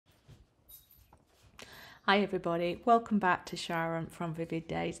Hi everybody, welcome back to Sharon from Vivid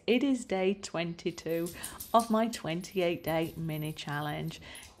Days. It is day 22 of my 28-day mini challenge.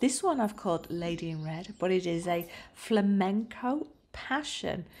 This one I've called Lady in Red, but it is a flamenco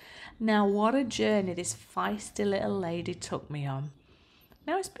passion. Now what a journey this feisty little lady took me on.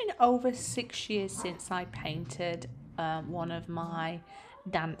 Now it's been over 6 years since I painted one of my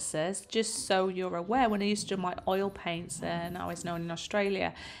dancers. Just so you're aware, when I used to do my oil paints and I was known in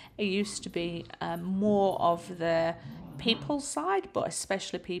Australia, it used to be more of the people side, but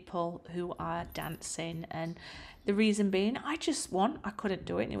especially people who are dancing. And the reason being, I couldn't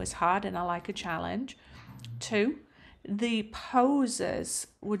do it and it was hard and I like a challenge. Two, the poses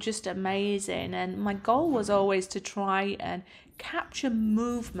were just amazing, and my goal was always to try and capture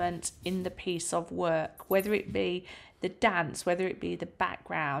movement in the piece of work, whether it be the dance, whether it be the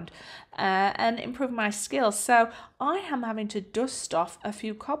background, and improve my skills. So I am having to dust off a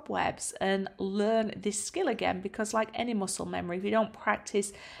few cobwebs and learn this skill again, because like any muscle memory, if you don't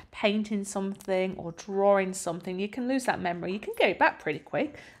practice painting something or drawing something, you can lose that memory. You can get it back pretty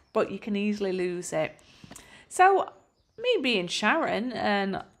quick, but you can easily lose it. So me being Sharon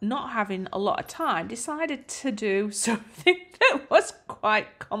and not having a lot of time, decided to do something that was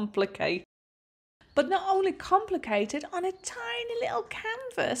quite complicated. But not only complicated, on a tiny little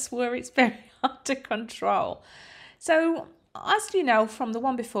canvas where it's very hard to control. So as you know from the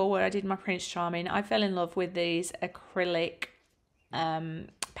one before where I did my Prince Charming, I fell in love with these acrylic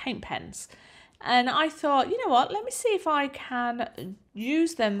paint pens. And I thought, you know what, let me see if I can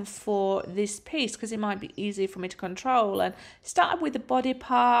use them for this piece, because it might be easier for me to control. And started with the body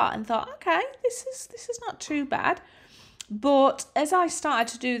part and thought, okay, this is not too bad. But as I started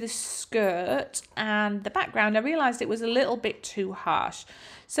to do the skirt and the background, I realised it was a little bit too harsh.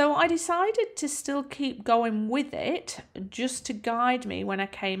 So I decided to still keep going with it, just to guide me when I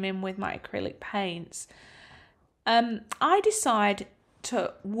came in with my acrylic paints. I decided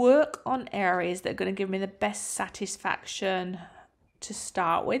to work on areas that are going to give me the best satisfaction to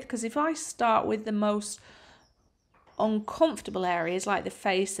start with, because if I start with the most uncomfortable areas like the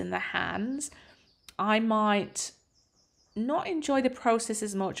face and the hands, I might not enjoy the process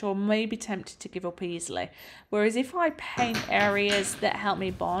as much, or maybe tempted to give up easily. Whereas if I paint areas that help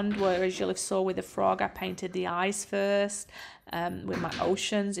me bond, whereas you'll have saw with the frog, I painted the eyes first. With my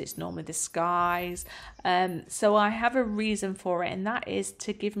oceans, it's normally the skies. So I have a reason for it, and that is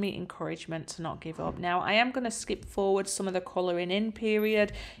to give me encouragement to not give up. Now I am going to skip forward some of the colouring in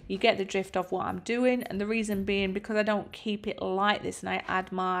period. You get the drift of what I'm doing, and the reason being because I don't keep it like this and I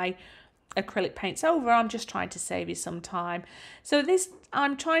add my acrylic paints over, I'm just trying to save you some time. So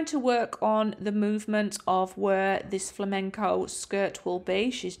I'm trying to work on the movement of where this flamenco skirt will be.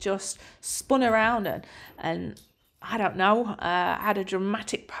 She's just spun around and I don't know, had a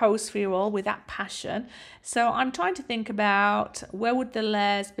dramatic pose for you all with that passion. So I'm trying to think about where would the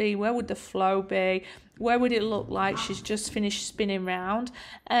layers be, where would the flow be, where would it look like she's just finished spinning round.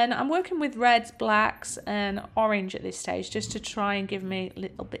 And I'm working with reds, blacks and orange at this stage, just to try and give me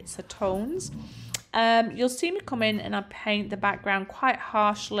little bits of tones. You'll see me come in and I paint the background quite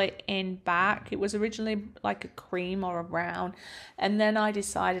harshly in back. It was originally like a cream or a brown, and then I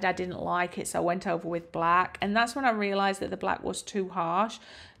decided I didn't like it, so I went over with black, and that's when I realized that the black was too harsh.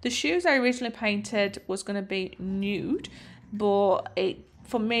 The shoes I originally painted was going to be nude, but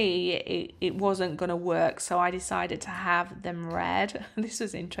for me, it wasn't going to work, so I decided to have them red. This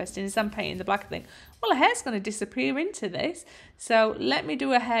was interesting. As I'm painting the black, I think, well, her hair's going to disappear into this, so let me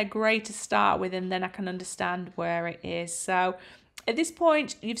do a hair grey to start with, and then I can understand where it is. So at this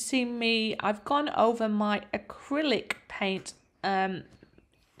point, you've seen me, I've gone over my acrylic paint, should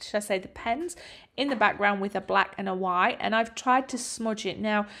I say the pens, in the background with a black and a white, and I've tried to smudge it.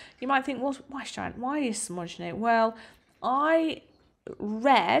 Now, you might think, well, why, Sharon, why are you smudging it? Well, I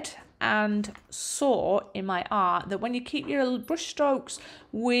read and saw in my art that when you keep your brush strokes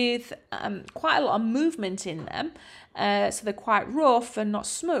with quite a lot of movement in them, so they're quite rough and not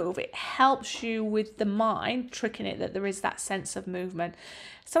smooth, it helps you with the mind, tricking it that there is that sense of movement.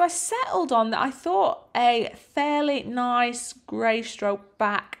 So I settled on that. I thought a fairly nice grey stroke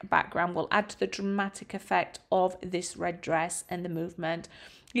background will add to the dramatic effect of this red dress and the movement.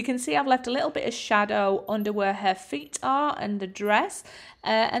 You can see I've left a little bit of shadow under where her feet are and the dress,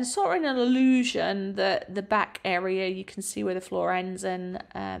 and sort of an illusion that the back area, you can see where the floor ends and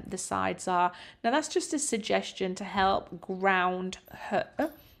the sides are. Now that's just a suggestion to help ground her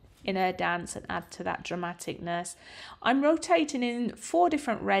in her dance and add to that dramaticness. I'm rotating in 4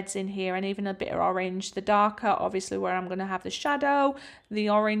 different reds in here and even a bit of orange. The darker, obviously, where I'm going to have the shadow. The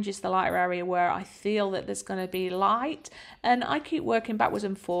orange is the lighter area where I feel that there's going to be light. And I keep working backwards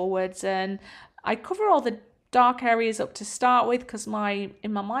and forwards, and I cover all the dark areas up to start with because in my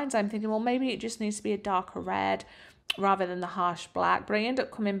mind I'm thinking, well, maybe it just needs to be a darker red rather than the harsh black, but I end up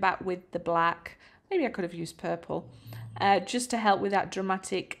coming back with the black. Maybe I could have used purple just to help with that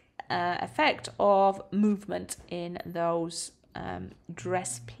dramatic effect of movement in those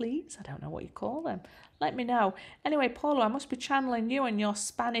dress pleats. I don't know what you call them. Let me know. Anyway, Paulo, I must be channeling you and your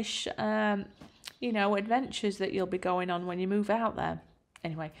Spanish adventures that you'll be going on when you move out there.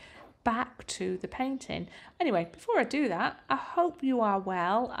 Anyway, back to the painting. Anyway, before I do that, I hope you are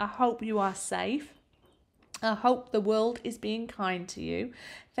well. I hope you are safe. I hope the world is being kind to you.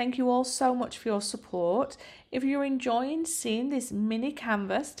 Thank you all so much for your support. If you're enjoying seeing this mini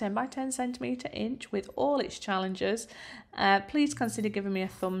canvas, 10 by 10 centimetre inch with all its challenges, please consider giving me a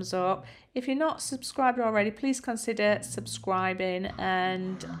thumbs up. If you're not subscribed already, please consider subscribing.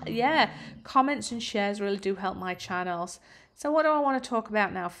 And yeah, comments and shares really do help my channels. So what do I want to talk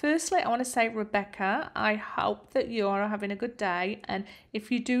about now? Firstly, I want to say, Rebecca, I hope that you're having a good day. And if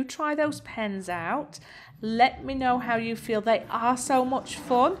you do try those pens out, let me know how you feel. They are so much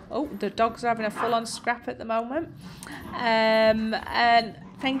fun. Oh, the dogs are having a full-on scrap at the moment. And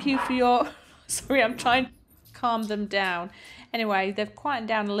thank you for your... Sorry, I'm trying to calm them down. Anyway, they've quieted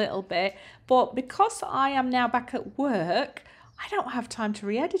down a little bit. But because I am now back at work, I don't have time to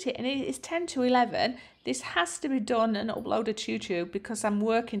re-edit it, and it is 10 to 11. This has to be done and uploaded to YouTube because I'm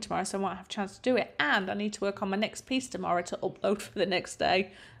working tomorrow, so I won't have a chance to do it. And I need to work on my next piece tomorrow to upload for the next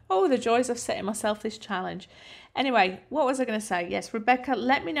day. Oh, the joys of setting myself this challenge. Anyway, what was I going to say? Yes, Rebecca,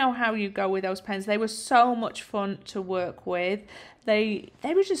 let me know how you go with those pens. They were so much fun to work with. They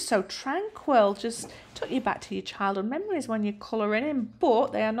were just so tranquil, just took you back to your childhood memories when you're colouring in,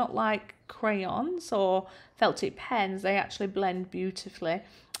 but they are not like crayons or felt tip pens. They actually blend beautifully.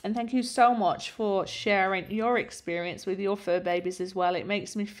 And thank you so much for sharing your experience with your fur babies as well. It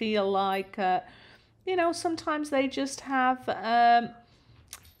makes me feel like, sometimes they just have,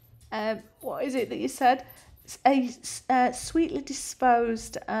 what is it that you said? A sweetly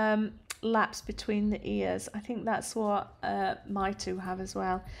disposed lapse between the ears. I think that's what my two have as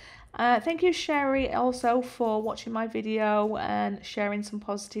well. Thank you, Sherry, also for watching my video and sharing some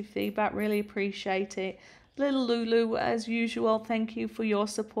positive feedback. Really appreciate it. Little Lulu, as usual, thank you for your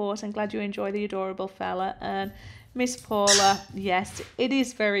support. I'm glad you enjoy the adorable fella. And Miss Paula, yes, it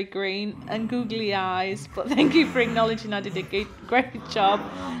is very green and googly eyes, but thank you for acknowledging I did a great job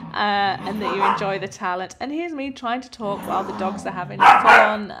and that you enjoy the talent. And here's me trying to talk while the dogs are having a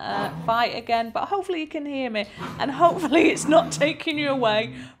full-on fight again, but hopefully you can hear me, and hopefully it's not taking you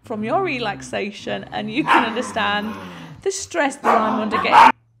away from your relaxation and you can understand the stress that I'm under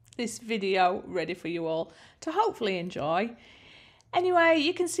getting this video ready for you all to hopefully enjoy. Anyway,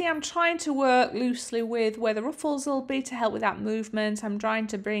 you can see I'm trying to work loosely with where the ruffles will be to help with that movement. I'm trying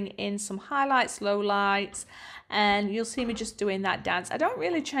to bring in some highlights, lowlights, and you'll see me just doing that dance. I don't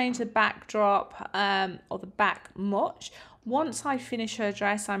really change the backdrop or the back much. Once I finish her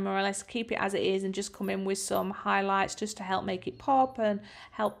dress, I more or less keep it as it is and just come in with some highlights just to help make it pop and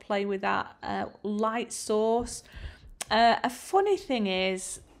help play with that light source. A funny thing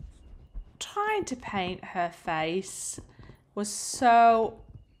is, trying to paint her face was so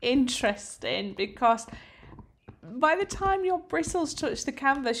interesting because by the time your bristles touch the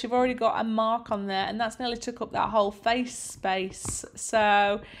canvas, you've already got a mark on there, and that's nearly took up that whole face space.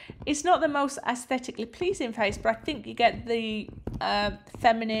 So it's not the most aesthetically pleasing face, but I think you get the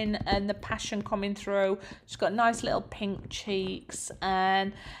feminine and the passion coming through. She's got nice little pink cheeks,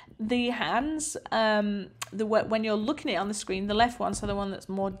 and the hands, when you're looking at it on the screen, the left one, so the one that's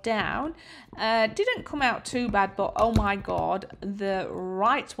more down, didn't come out too bad, but oh my god, the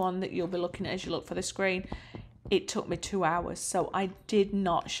right one that you'll be looking at as you look for the screen, it took me 2 hours, so I did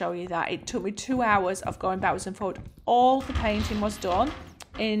not show you that. It took me 2 hours of going backwards and forward. All the painting was done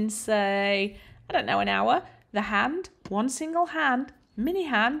in, say, I don't know, an hour. The hand, one single hand, mini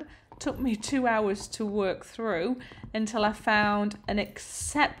hand, took me 2 hours to work through until I found an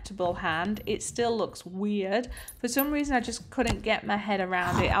acceptable hand. It still looks weird. For some reason, I just couldn't get my head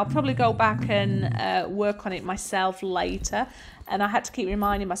around it. I'll probably go back and work on it myself later. And I had to keep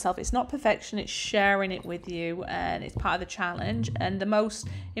reminding myself, it's not perfection, it's sharing it with you, and it's part of the challenge. And the most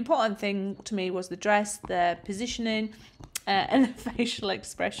important thing to me was the dress, the positioning, and the facial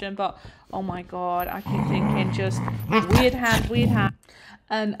expression. But Oh my God, I keep thinking just weird hand, weird hand.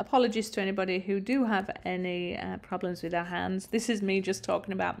 And apologies to anybody who do have any problems with their hands. This is me just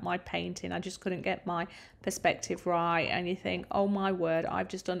talking about my painting. I just couldn't get my perspective right. And you think, oh my word, I've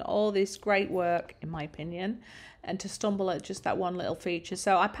just done all this great work, in my opinion, and to stumble at just that one little feature.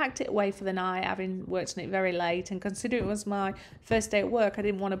 So I packed it away for the night, having worked on it very late. And considering it was my first day at work, I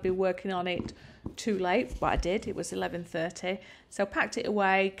didn't want to be working on it too late, but I did. It was 11:30, so packed it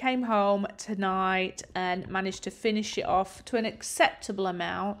away, came home tonight and managed to finish it off to an acceptable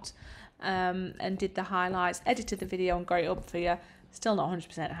amount, and did the highlights, edited the video and got it up for you. Still not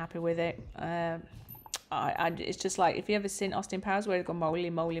 100% happy with it. It's just like, if you ever seen Austin Powers where they go moly,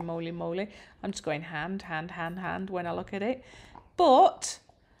 moly, moly, moly, I'm just going hand, hand, hand, hand when I look at it. But,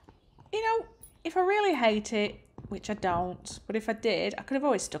 you know, if I really hate it, which I don't, but if I did, I could have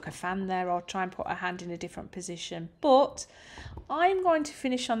always stuck a fan there or try and put a hand in a different position. But I'm going to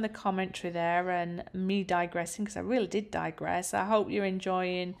finish on the commentary there and me digressing, because I really did digress. I hope you're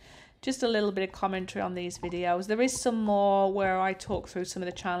enjoying just a little bit of commentary on these videos. There is some more where I talk through some of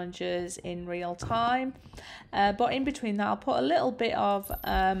the challenges in real time, but in between that I'll put a little bit of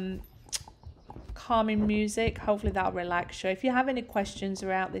calming music. Hopefully that'll relax you. If you have any questions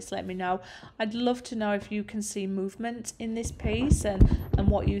about this, let me know. I'd love to know if you can see movement in this piece and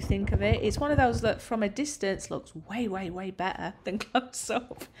what you think of it. It's one of those that from a distance looks way, way, way better than close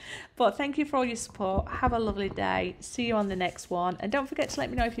up. But thank you for all your support. Have a lovely day. See you on the next one. And don't forget to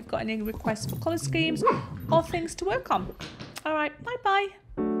let me know if you've got any requests for colour schemes or things to work on. All right, bye-bye.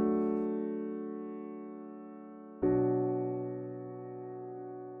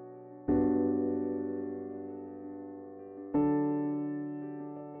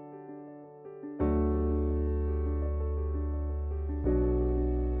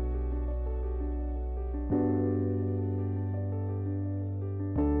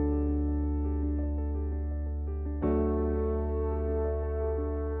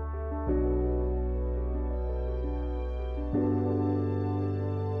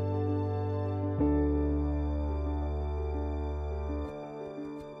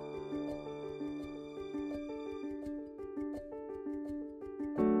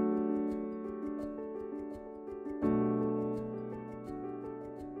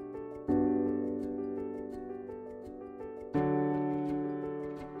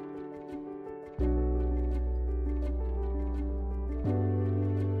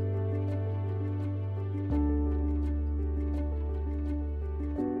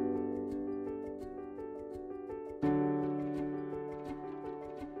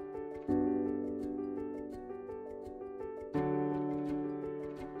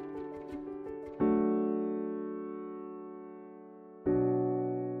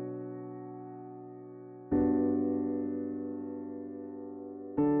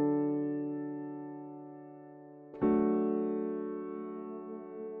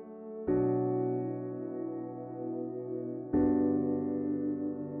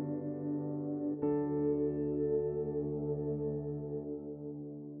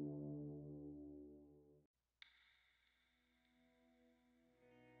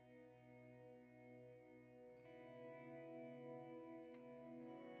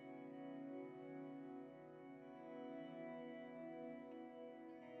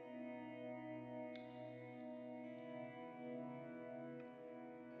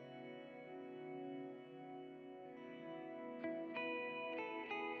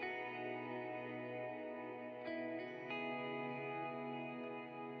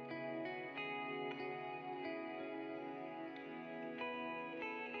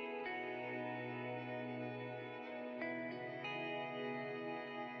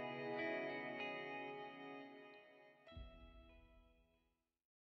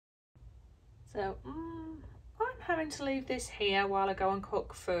 So I'm having to leave this here while I go and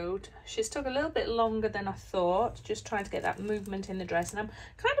cook food. She's took a little bit longer than I thought, just trying to get that movement in the dress. And I'm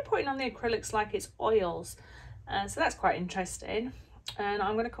kind of putting on the acrylics like it's oils. So that's quite interesting. And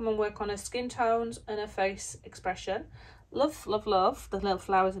I'm going to come and work on her skin tones and her face expression. Love, love, love the little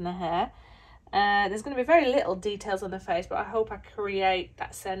flowers in her hair. There's going to be very little details on the face, but I hope I create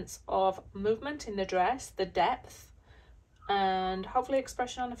that sense of movement in the dress, the depth, and hopefully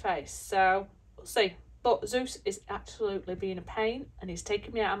expression on the face. So we'll see. But Zeus is absolutely being a pain and he's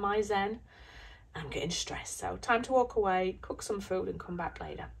taking me out of my zen. I'm getting stressed, so time to walk away, cook some food and come back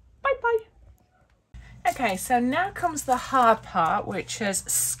later. Bye bye. Okay, so now comes the hard part, which is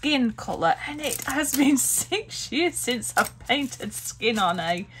skin colour, and it has been 6 years since I've painted skin on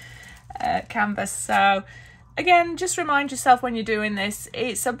a canvas. So again, just remind yourself when you're doing this,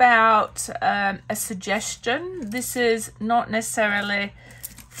 it's about a suggestion. This is not necessarily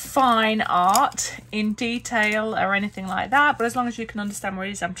fine art in detail or anything like that, but as long as you can understand what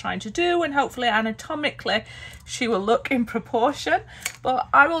it is I'm trying to do, and hopefully anatomically she will look in proportion. But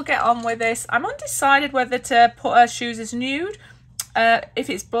I will get on with this. I'm undecided whether to put her shoes as nude. If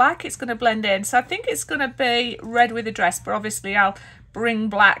it's black, it's going to blend in, so I think it's going to be red with the dress, but obviously I'll bring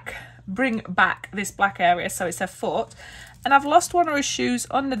back this black area so it's her foot. And I've lost one of her shoes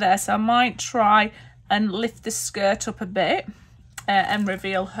under there, so I might try and lift the skirt up a bit and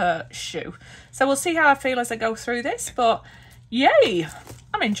reveal her shoe. So we'll see how I feel as I go through this, but yay,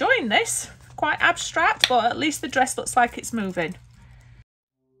 I'm enjoying this. Quite abstract, but at least the dress looks like it's moving.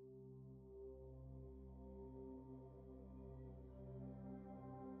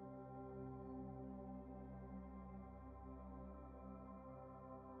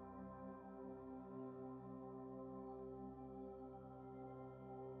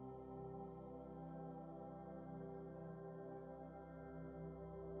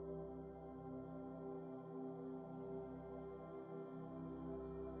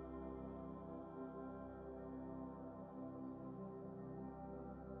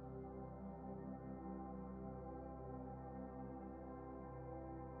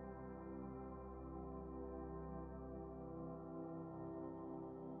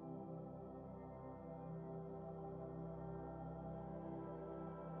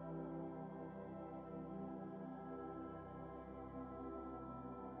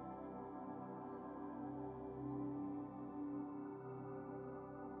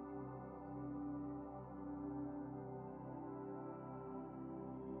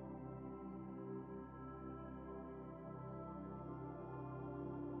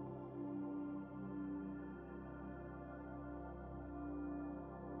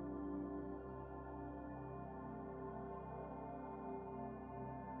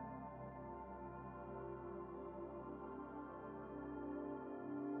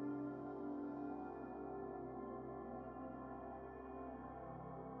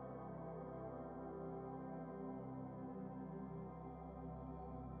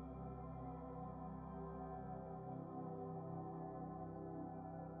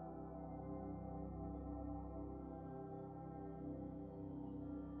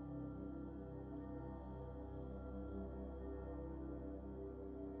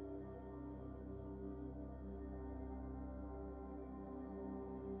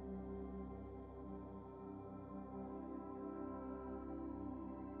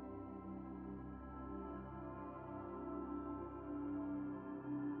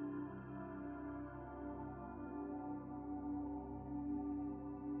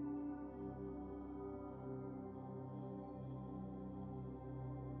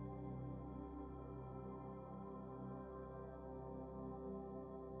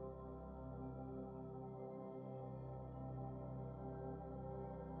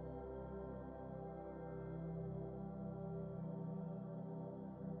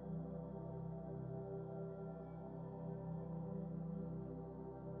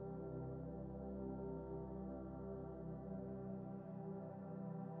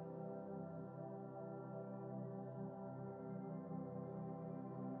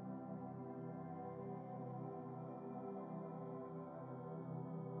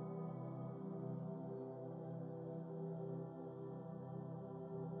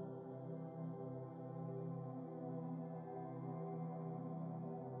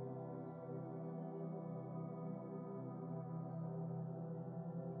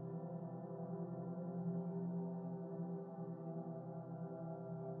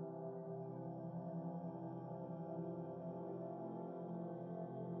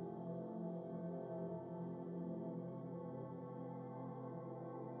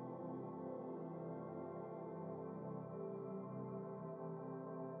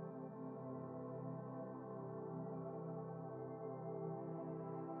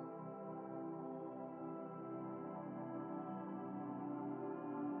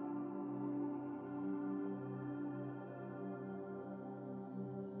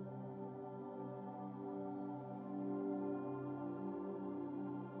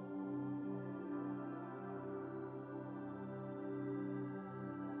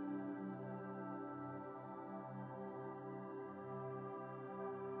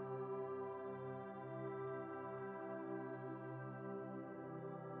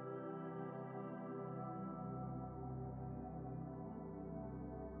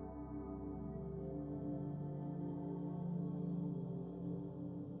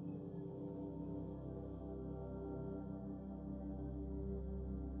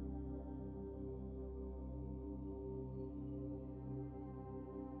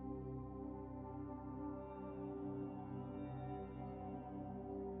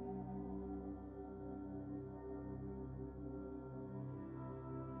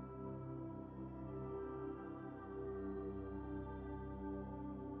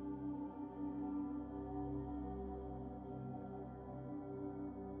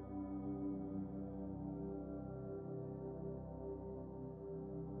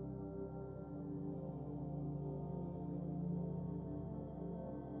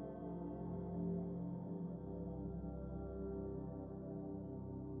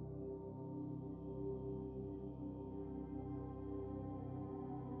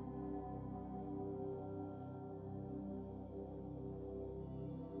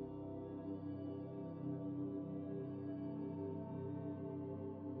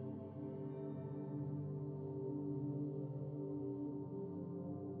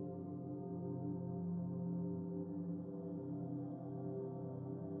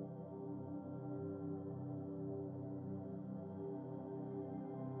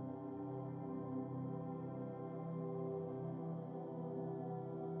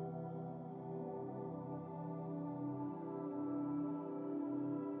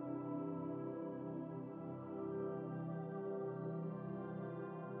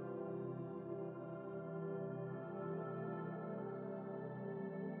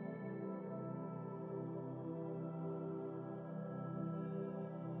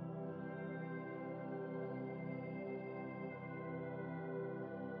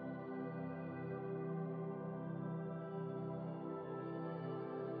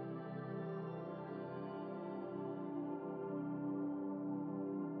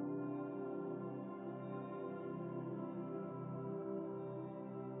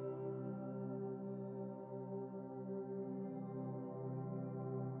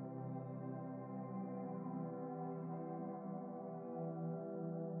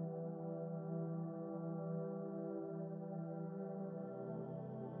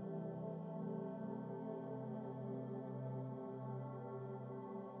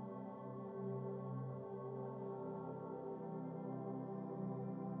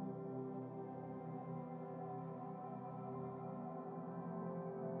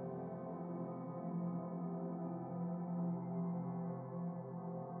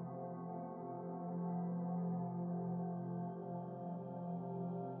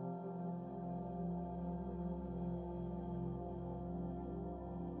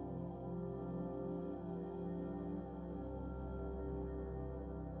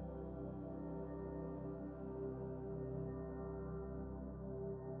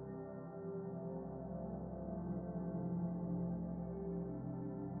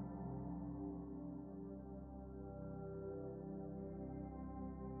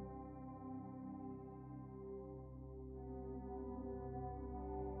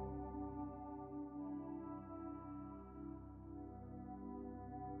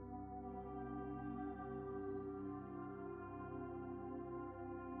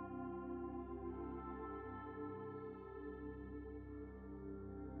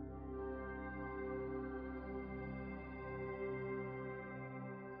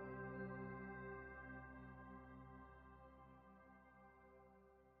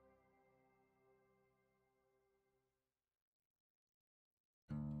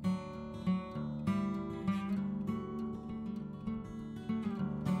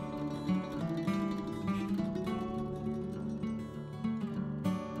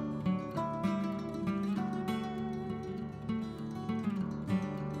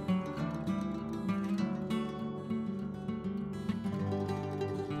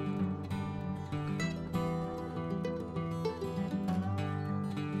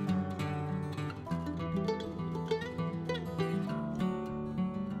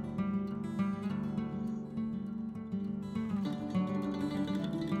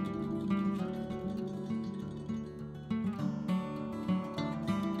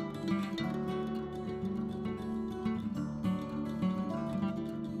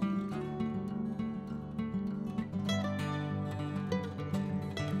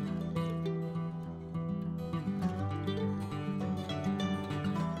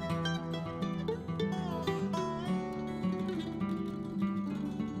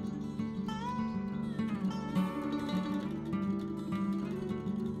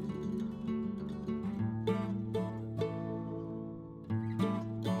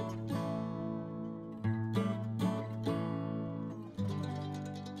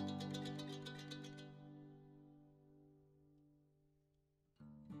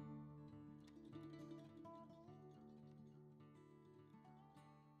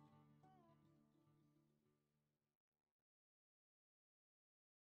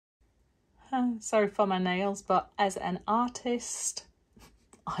 Sorry for my nails, but as an artist,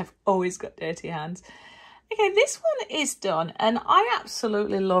 I've always got dirty hands. Okay, this one is done, and I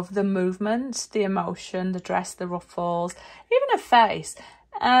absolutely love the movement, the emotion, the dress, the ruffles, even her face.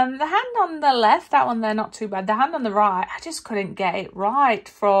 The hand on the left, that one there, not too bad. The hand on the right, I just couldn't get it right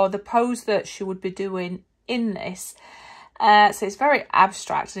for the pose that she would be doing in this. So it's very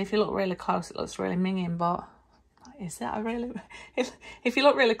abstract, and if you look really close, it looks really minging, but is that really... If you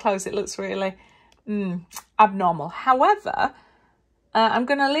look really close, it looks really abnormal. However, I'm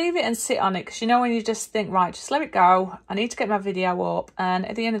going to leave it and sit on it, because you know when you just think, right, just let it go. I need to get my video up, and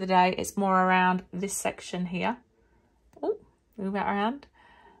at the end of the day, it's more around this section here. Oh, move that around.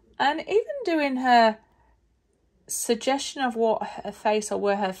 And even doing her suggestion of what her face or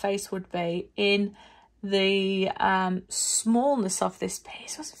where her face would be in the smallness of this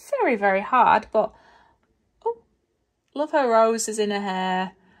piece was very, very hard. But, oh, love her roses in her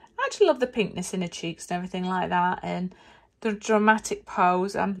hair. I actually love the pinkness in her cheeks and everything like that. And the dramatic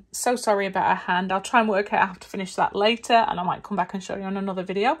pose. I'm so sorry about her hand. I'll try and work out how to finish that later, and I might come back and show you on another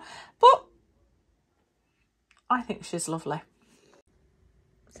video. But I think she's lovely.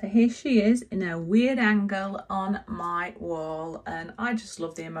 So here she is in a weird angle on my wall, and I just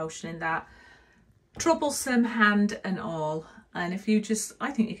love the emotion in that. Troublesome hand and all. And if you just, I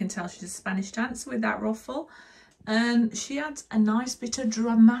think you can tell she's a Spanish dancer with that ruffle. And she adds a nice bit of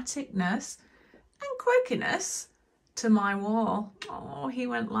dramaticness and quirkiness to my wall. Oh, he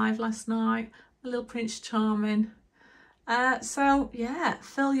went live last night, a little Prince Charming. So yeah,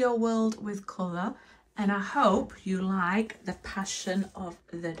 fill your world with colour, and I hope you like the passion of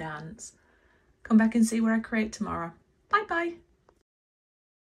the dance. Come back and see what I create tomorrow. Bye bye.